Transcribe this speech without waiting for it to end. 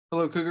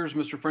Hello Cougars,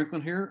 Mr.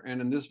 Franklin here,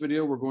 and in this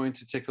video we're going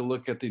to take a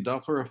look at the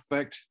Doppler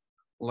effect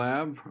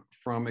lab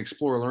from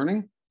Explore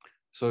Learning.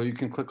 So you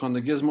can click on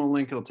the Gizmo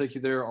link, it'll take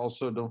you there.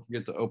 Also, don't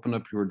forget to open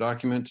up your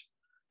document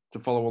to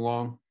follow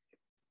along.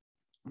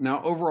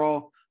 Now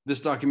overall,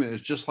 this document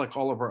is just like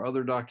all of our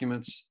other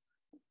documents,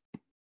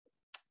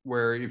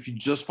 where if you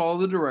just follow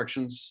the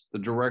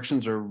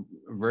directions are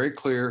very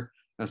clear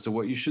as to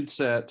what you should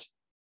set,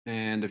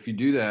 and if you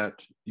do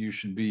that, you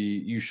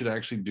should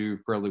actually do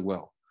fairly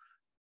well.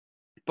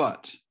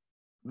 But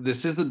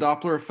this is the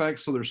Doppler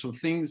effect, so there's some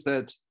things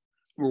that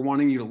we're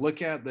wanting you to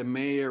look at that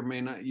may or may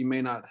not, you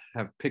may not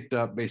have picked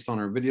up based on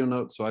our video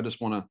notes. So I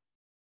just want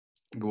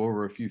to go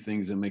over a few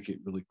things and make it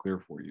really clear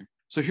for you.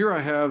 So here I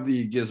have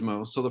the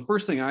Gizmo. So the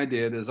first thing I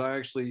did is I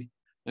actually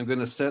am going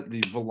to set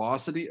the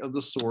velocity of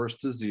the source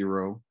to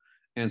 0.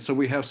 And so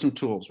we have some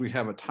tools. We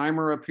have a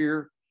timer up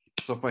here.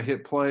 So if I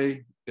hit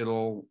play,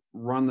 it'll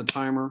run the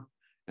timer,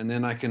 and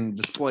then I can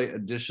display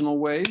additional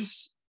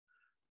waves.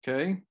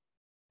 Okay.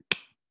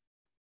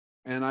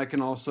 And I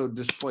can also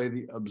display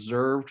the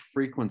observed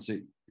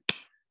frequency.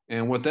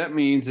 And what that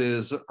means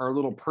is our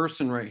little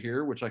person right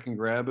here, which I can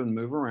grab and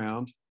move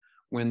around,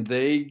 when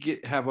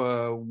they have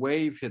a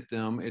wave hit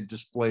them, it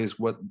displays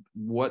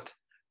what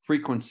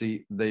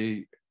frequency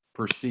they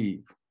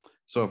perceive.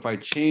 So if I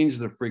change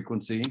the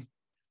frequency,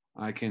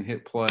 I can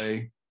hit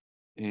play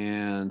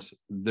and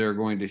they're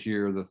going to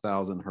hear the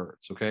 1,000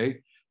 hertz,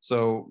 okay?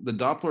 So the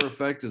Doppler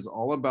effect is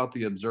all about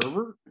the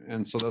observer.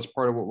 And so that's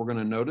part of what we're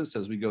gonna notice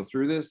as we go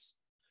through this.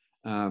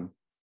 I'm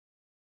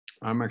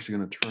actually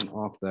going to turn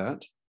off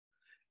that.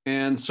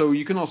 And so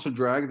you can also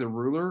drag the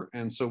ruler,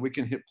 and so we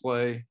can hit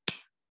play,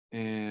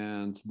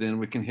 and then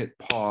we can hit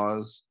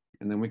pause,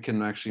 and then we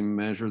can actually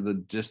measure the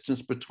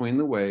distance between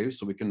the waves.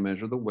 So we can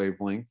measure the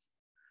wavelength,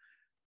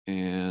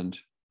 and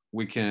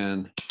we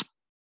can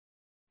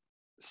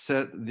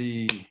set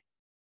the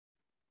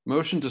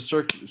motion to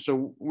circular.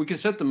 So we can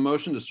set the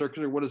motion to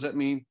circular. What does that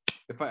mean?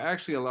 If I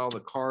actually allow the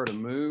car to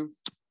move,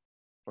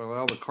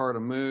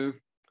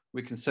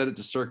 we can set it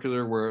to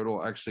circular, where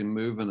it'll actually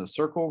move in a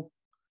circle.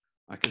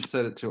 I can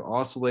set it to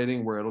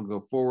oscillating, where it'll go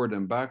forward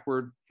and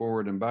backward,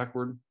 forward and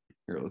backward.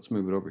 Here, let's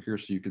move it over here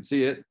so you can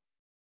see it.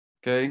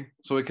 Okay,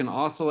 so it can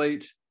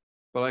oscillate,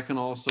 but I can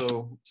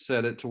also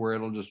set it to where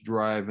it'll just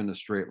drive in a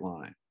straight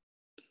line.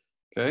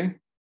 Okay,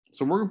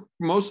 so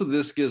most of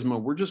this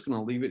Gizmo, we're just going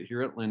to leave it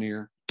here at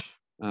linear.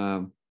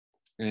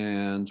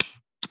 And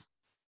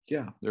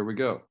yeah, there we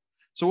go.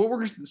 So what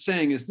we're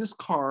saying is this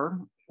car,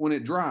 when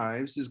it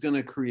drives, is going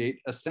to create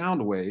a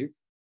sound wave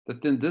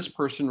that then this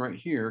person right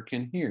here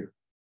can hear.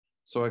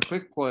 So I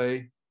click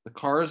play, the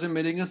car is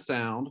emitting a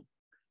sound,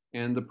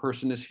 and the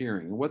person is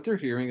hearing. And what they're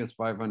hearing is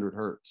 500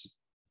 hertz.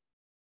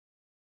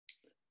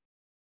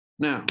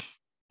 Now,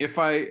 if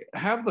I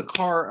have the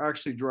car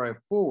actually drive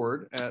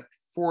forward at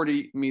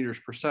 40 meters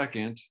per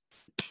second,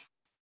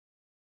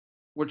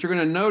 what you're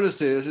going to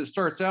notice is it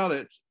starts out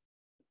at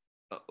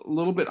a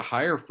little bit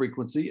higher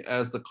frequency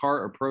as the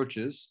car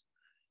approaches.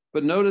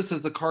 But notice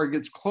as the car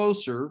gets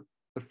closer,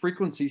 the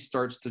frequency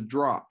starts to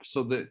drop.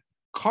 So the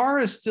car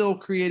is still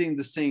creating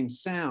the same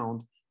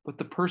sound, but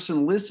the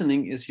person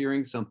listening is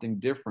hearing something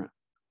different.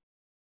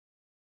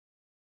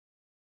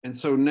 And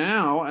so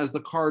now as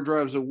the car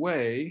drives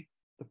away,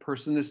 the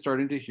person is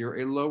starting to hear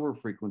a lower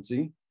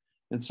frequency.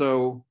 And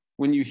so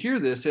when you hear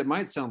this, it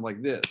might sound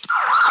like this.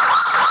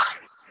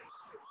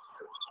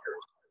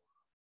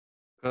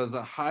 Because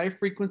a high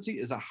frequency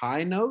is a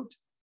high note,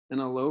 and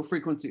a low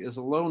frequency is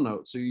a low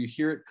note. So you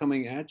hear it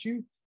coming at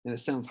you, and it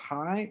sounds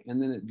high,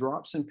 and then it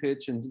drops in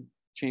pitch and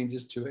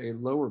changes to a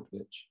lower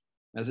pitch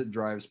as it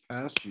drives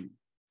past you.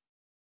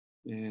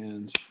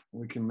 And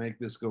we can make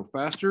this go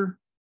faster.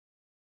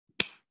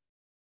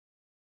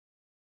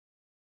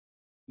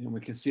 And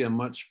we can see a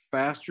much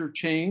faster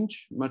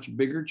change, much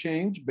bigger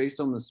change based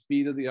on the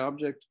speed of the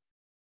object.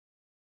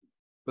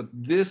 But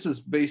this is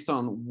based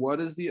on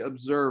what is the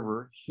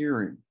observer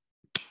hearing.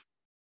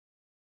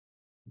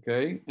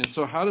 Okay, and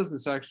so how does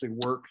this actually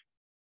work?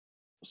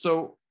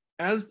 So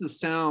as the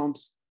sound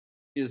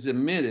is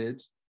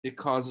emitted, it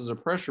causes a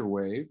pressure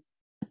wave.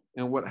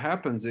 And what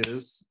happens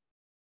is,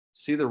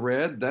 see the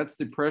red? That's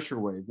the pressure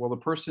wave. Well, the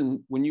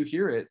person, when you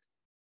hear it,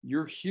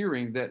 you're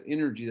hearing that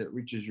energy that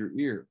reaches your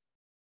ear.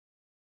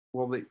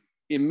 Well, the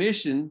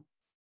emission,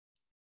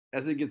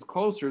 as it gets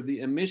closer, the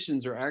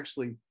emissions are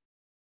actually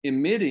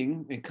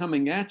emitting and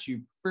coming at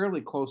you fairly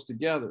close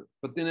together.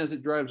 But then as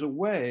it drives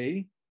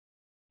away,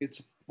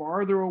 it's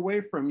farther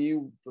away from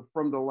you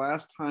from the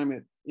last time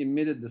it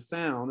emitted the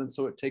sound. And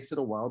so it takes it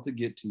a while to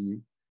get to you.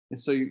 And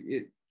so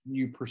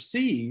you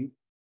perceive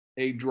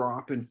a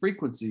drop in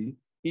frequency,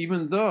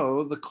 even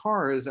though the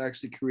car is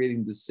actually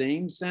creating the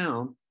same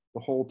sound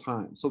the whole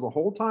time. So the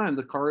whole time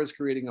the car is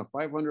creating a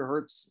 500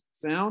 hertz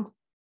sound.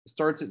 It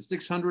starts at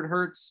 600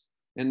 hertz.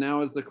 And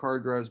now as the car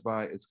drives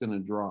by, it's going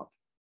to drop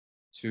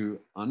to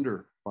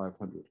under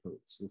 500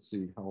 hertz. Let's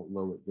see how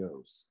low it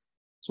goes.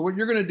 So what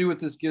you're going to do with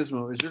this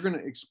Gizmo is you're going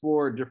to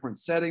explore different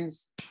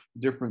settings,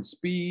 different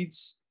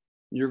speeds.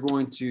 You're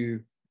going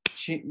to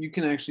you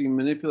can actually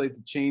manipulate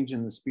the change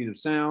in the speed of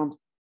sound.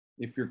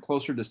 If you're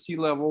closer to sea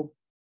level,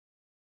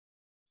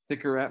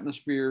 thicker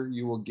atmosphere,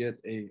 you will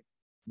get the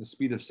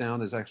speed of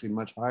sound is actually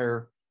much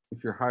higher.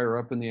 If you're higher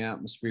up in the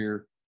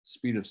atmosphere,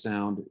 speed of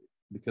sound,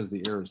 because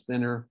the air is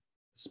thinner,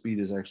 the speed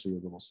is actually a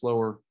little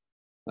slower,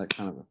 that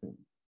kind of a thing.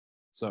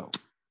 So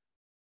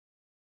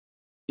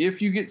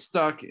if you get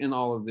stuck in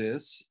all of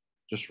this,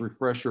 just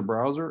refresh your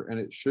browser and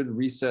it should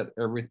reset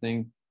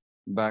everything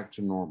back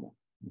to normal,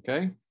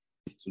 okay?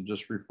 So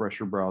just refresh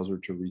your browser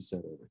to reset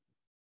everything.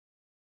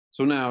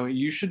 So now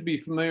you should be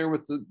familiar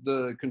with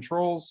the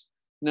controls.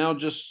 Now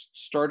just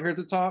start here at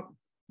the top,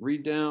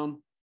 read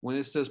down. When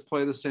it says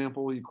play the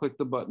sample, you click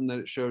the button that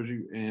it shows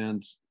you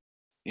and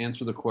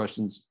answer the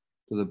questions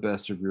to the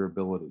best of your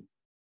ability.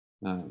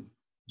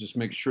 Just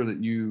make sure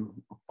that you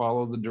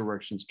follow the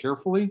directions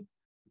carefully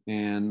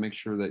and make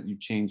sure that you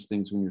change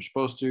things when you're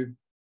supposed to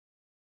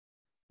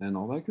and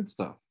all that good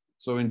stuff.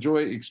 So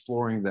enjoy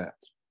exploring that,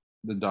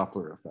 the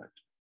Doppler effect.